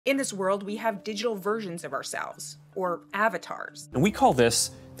In this world, we have digital versions of ourselves, or avatars. And we call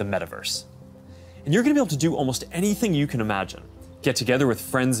this the Metaverse. And you're gonna be able to do almost anything you can imagine. Get together with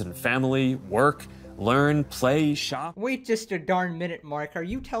friends and family, work, learn, play, shop. Wait just a darn minute, Mark. Are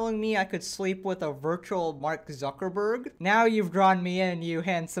you telling me I could sleep with a virtual Mark Zuckerberg? Now you've drawn me in, you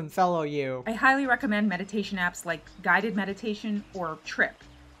handsome fellow you. I highly recommend meditation apps like Guided Meditation or Trip.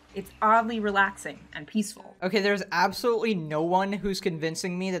 It's oddly relaxing and peaceful. Okay, there's absolutely no one who's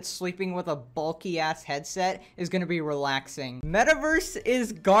convincing me that sleeping with a bulky-ass headset is gonna be relaxing. Metaverse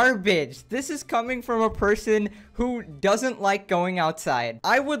is garbage. This is coming from a person who doesn't like going outside.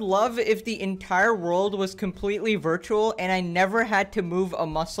 I would love if the entire world was completely virtual and I never had to move a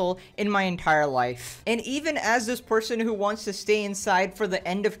muscle in my entire life. And even as this person who wants to stay inside for the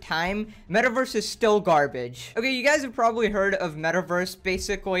end of time, Metaverse is still garbage. Okay, you guys have probably heard of Metaverse.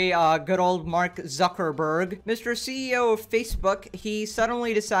 Basically, good old Mark Zuckerberg, Mr. CEO of Facebook, he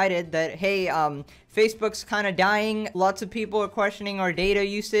suddenly decided that, hey, Facebook's kind of dying. Lots of people are questioning our data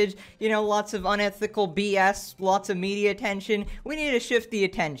usage. You know, lots of unethical BS, lots of media attention. We need to shift the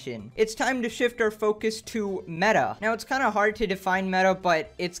attention. It's time to shift our focus to Meta. Now, it's kind of hard to define Meta,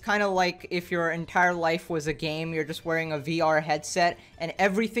 but it's kind of like if your entire life was a game, you're just wearing a VR headset, and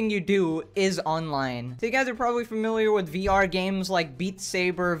everything you do is online. So you guys are probably familiar with VR games like Beat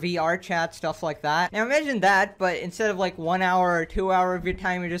Saber, VR chat, stuff like that. Now, imagine that, but instead of like 1 hour or 2 hours of your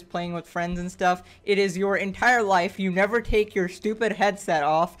time, you're just playing with friends and stuff. It is your entire life. You never take your stupid headset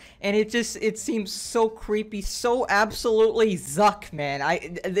off, and it seems so creepy, so absolutely ZUCC, man.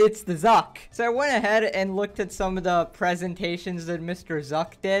 It's the ZUCC. So I went ahead and looked at some of the presentations that Mr.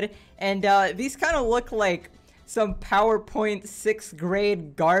 ZUCC did, and these kind of look like some PowerPoint 6th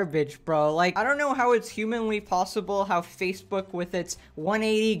grade garbage, bro. Like, I don't know how it's humanly possible how Facebook with its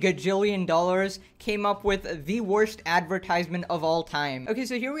 $180 gajillion came up with the worst advertisement of all time. Okay,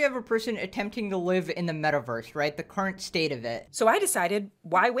 so here we have a person attempting to live in the metaverse, right? The current state of it. So I decided,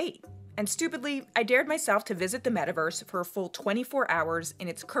 why wait? And stupidly, I dared myself to visit the metaverse for a full 24 hours in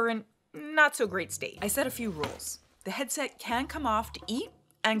its current, not so great state. I set a few rules. The headset can come off to eat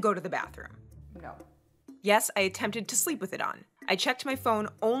and go to the bathroom. No. Yes, I attempted to sleep with it on. I checked my phone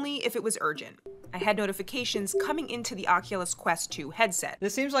only if it was urgent. I had notifications coming into the Oculus Quest 2 headset.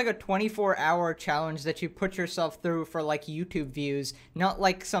 This seems like a 24-hour challenge that you put yourself through for like YouTube views, not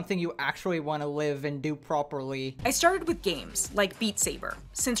like something you actually want to live and do properly. I started with games like Beat Saber,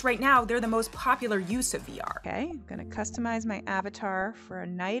 since right now they're the most popular use of VR. Okay, I'm gonna customize my avatar for a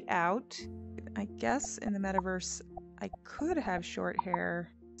night out. I guess in the metaverse, I could have short hair.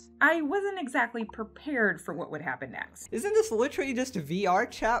 I wasn't exactly prepared for what would happen next. Isn't this literally just VR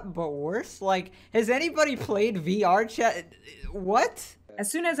chat, but worse? Like, has anybody played VR chat? What?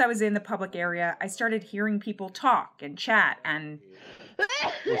 As soon as I was in the public area, I started hearing people talk and chat, and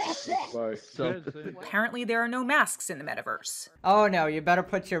apparently there are no masks in the metaverse. Oh no, you better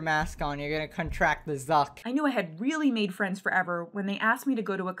put your mask on. You're gonna contract the ZUCC. I knew I had really made friends forever when they asked me to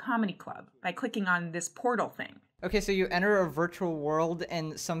go to a comedy club by clicking on this portal thing. Okay, so you enter a virtual world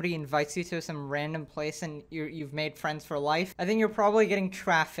and somebody invites you to some random place and you've made friends for life. I think you're probably getting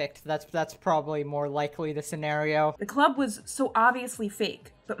trafficked. That's probably more likely the scenario. The club was so obviously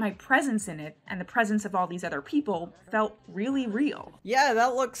fake, but my presence in it and the presence of all these other people felt really real. Yeah,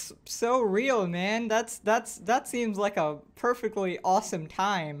 that looks so real, man. That seems like a perfectly awesome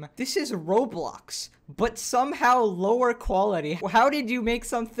time. This is Roblox, but somehow lower quality. How did you make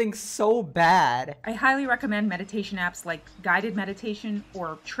something so bad? I highly recommend meditation apps like Guided Meditation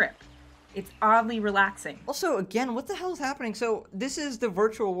or Trip. It's oddly relaxing. Also, again, what the hell is happening? So this is the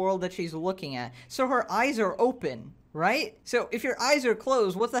virtual world that she's looking at. So her eyes are open, right? So if your eyes are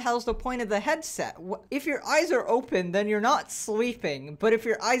closed, what the hell's the point of the headset? If your eyes are open, then you're not sleeping. But if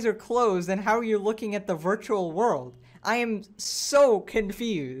your eyes are closed, then how are you looking at the virtual world? I am so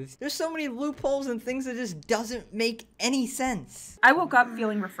confused. There's so many loopholes and things that just doesn't make any sense. I woke up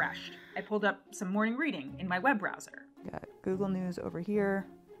feeling refreshed. I pulled up some morning reading in my web browser. Got Google News over here,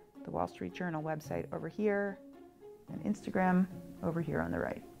 the Wall Street Journal website over here, and Instagram over here on the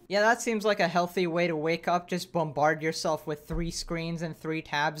right. Yeah, that seems like a healthy way to wake up. Just bombard yourself with 3 screens and 3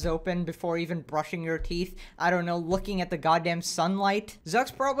 tabs open before even brushing your teeth. I don't know, looking at the goddamn sunlight.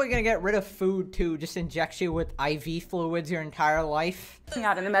 Zuck's probably gonna get rid of food too, just inject you with IV fluids your entire life.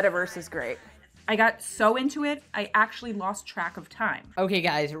 Out in the metaverse is great. I got so into it, I actually lost track of time. Okay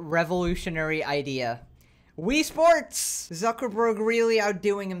guys, revolutionary idea. Wii Sports! Zuckerberg really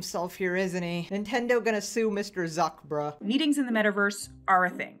outdoing himself here, isn't he? Nintendo gonna sue Mr. Zuck, bruh. Meetings in the metaverse are a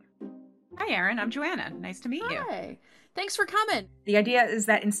thing. Hi, Erin. I'm Joanna. Nice to meet you. Hi. Thanks for coming. The idea is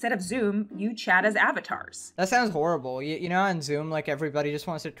that instead of Zoom, you chat as avatars. That sounds horrible. You know, on Zoom, like, everybody just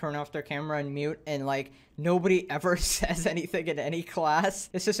wants to turn off their camera and mute, and, like, nobody ever says anything in any class.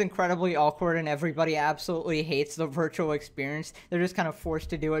 It's just incredibly awkward, and everybody absolutely hates the virtual experience. They're just kind of forced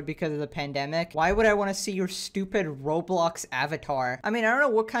to do it because of the pandemic. Why would I want to see your stupid Roblox avatar? I mean, I don't know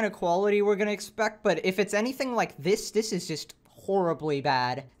what kind of quality we're gonna expect, but if it's anything like this is just horribly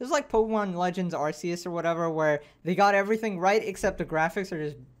bad. This is like Pokemon Legends Arceus or whatever, where they got everything right except the graphics are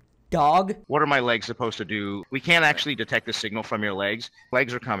just dog. What are my legs supposed to do? We can't actually detect the signal from your legs.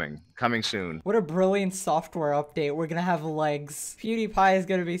 Legs are coming soon. What a brilliant software update. We're gonna have legs. PewDiePie is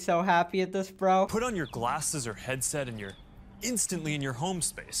gonna be so happy at this, bro. Put on your glasses or headset and you're instantly in your home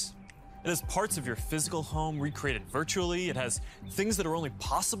space. It has parts of your physical home recreated virtually, it has things that are only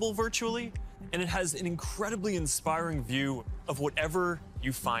possible virtually, and it has an incredibly inspiring view of whatever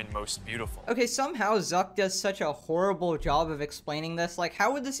you find most beautiful. Okay, somehow ZUCC does such a horrible job of explaining this. Like,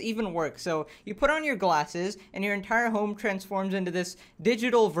 how would this even work? So, you put on your glasses, and your entire home transforms into this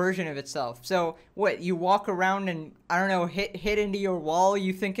digital version of itself. So, what, you walk around and, I don't know, hit into your wall,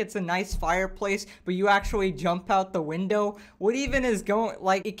 you think it's a nice fireplace, but you actually jump out the window? What even is going,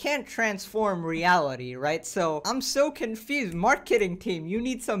 like, it can't transform reality, right? So, I'm so confused. Marketing team, you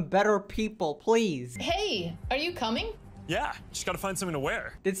need some better people, please. Hey, are you coming? Yeah, just gotta find something to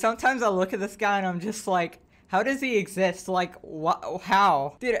wear. Dude, sometimes I look at this guy and I'm just like, how does he exist? Like,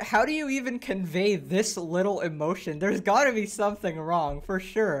 how? Dude, how do you even convey this little emotion? There's gotta be something wrong, for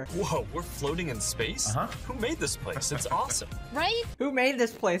sure. Whoa, we're floating in space? Who made this place? It's awesome. Right? Who made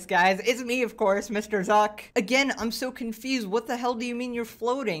this place, guys? It's me, of course, Mr. ZUCC. Again, I'm so confused. What the hell do you mean you're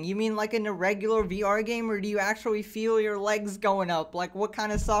floating? You mean like in a regular VR game, or do you actually feel your legs going up? Like, what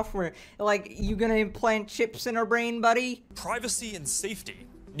kind of software? Like, you gonna implant chips in our brain, buddy? Privacy and safety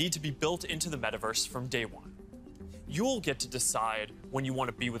need to be built into the metaverse from day one. You'll get to decide when you want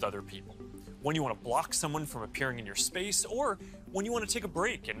to be with other people, when you want to block someone from appearing in your space, or when you want to take a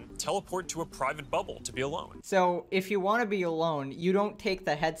break and teleport to a private bubble to be alone. So, if you want to be alone, you don't take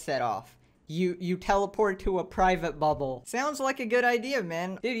the headset off. You teleport to a private bubble. Sounds like a good idea,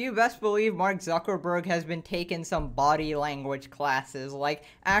 man. Dude, you best believe Mark Zuckerberg has been taking some body language classes, like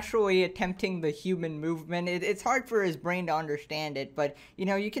actually attempting the human movement. It's hard for his brain to understand it, but you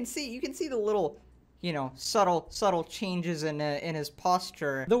know, you can see the little, you know, subtle changes in his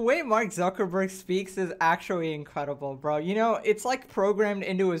posture. The way Mark Zuckerberg speaks is actually incredible, bro. You know, it's like programmed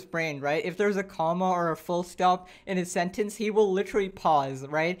into his brain, right? If there's a comma or a full stop in his sentence, he will literally pause,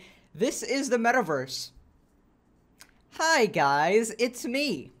 right? This is the metaverse. Hi guys, it's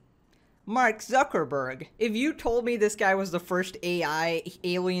me, Mark Zuckerberg. If you told me this guy was the first AI,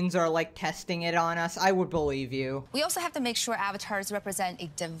 aliens are like testing it on us, I would believe you. We also have to make sure avatars represent a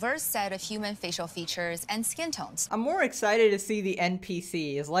diverse set of human facial features and skin tones. I'm more excited to see the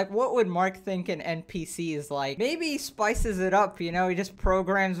NPCs. Like, what would Mark think an NPC is like? Maybe he spices it up, you know, he just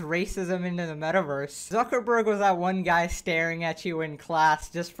programs racism into the metaverse. Zuckerberg was that one guy staring at you in class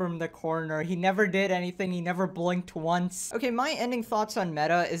just from the corner. He never did anything, he never blinked once. Okay, my ending thoughts on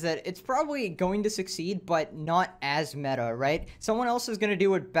Meta is that it's probably going to succeed, but not as meta, right? Someone else is gonna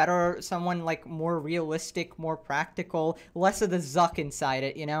do it better, someone like more realistic, more practical, less of the ZUCC inside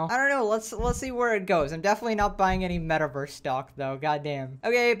it, you know? I don't know, let's see where it goes. I'm definitely not buying any Metaverse stock though, goddamn.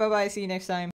 Okay, bye-bye, see you next time.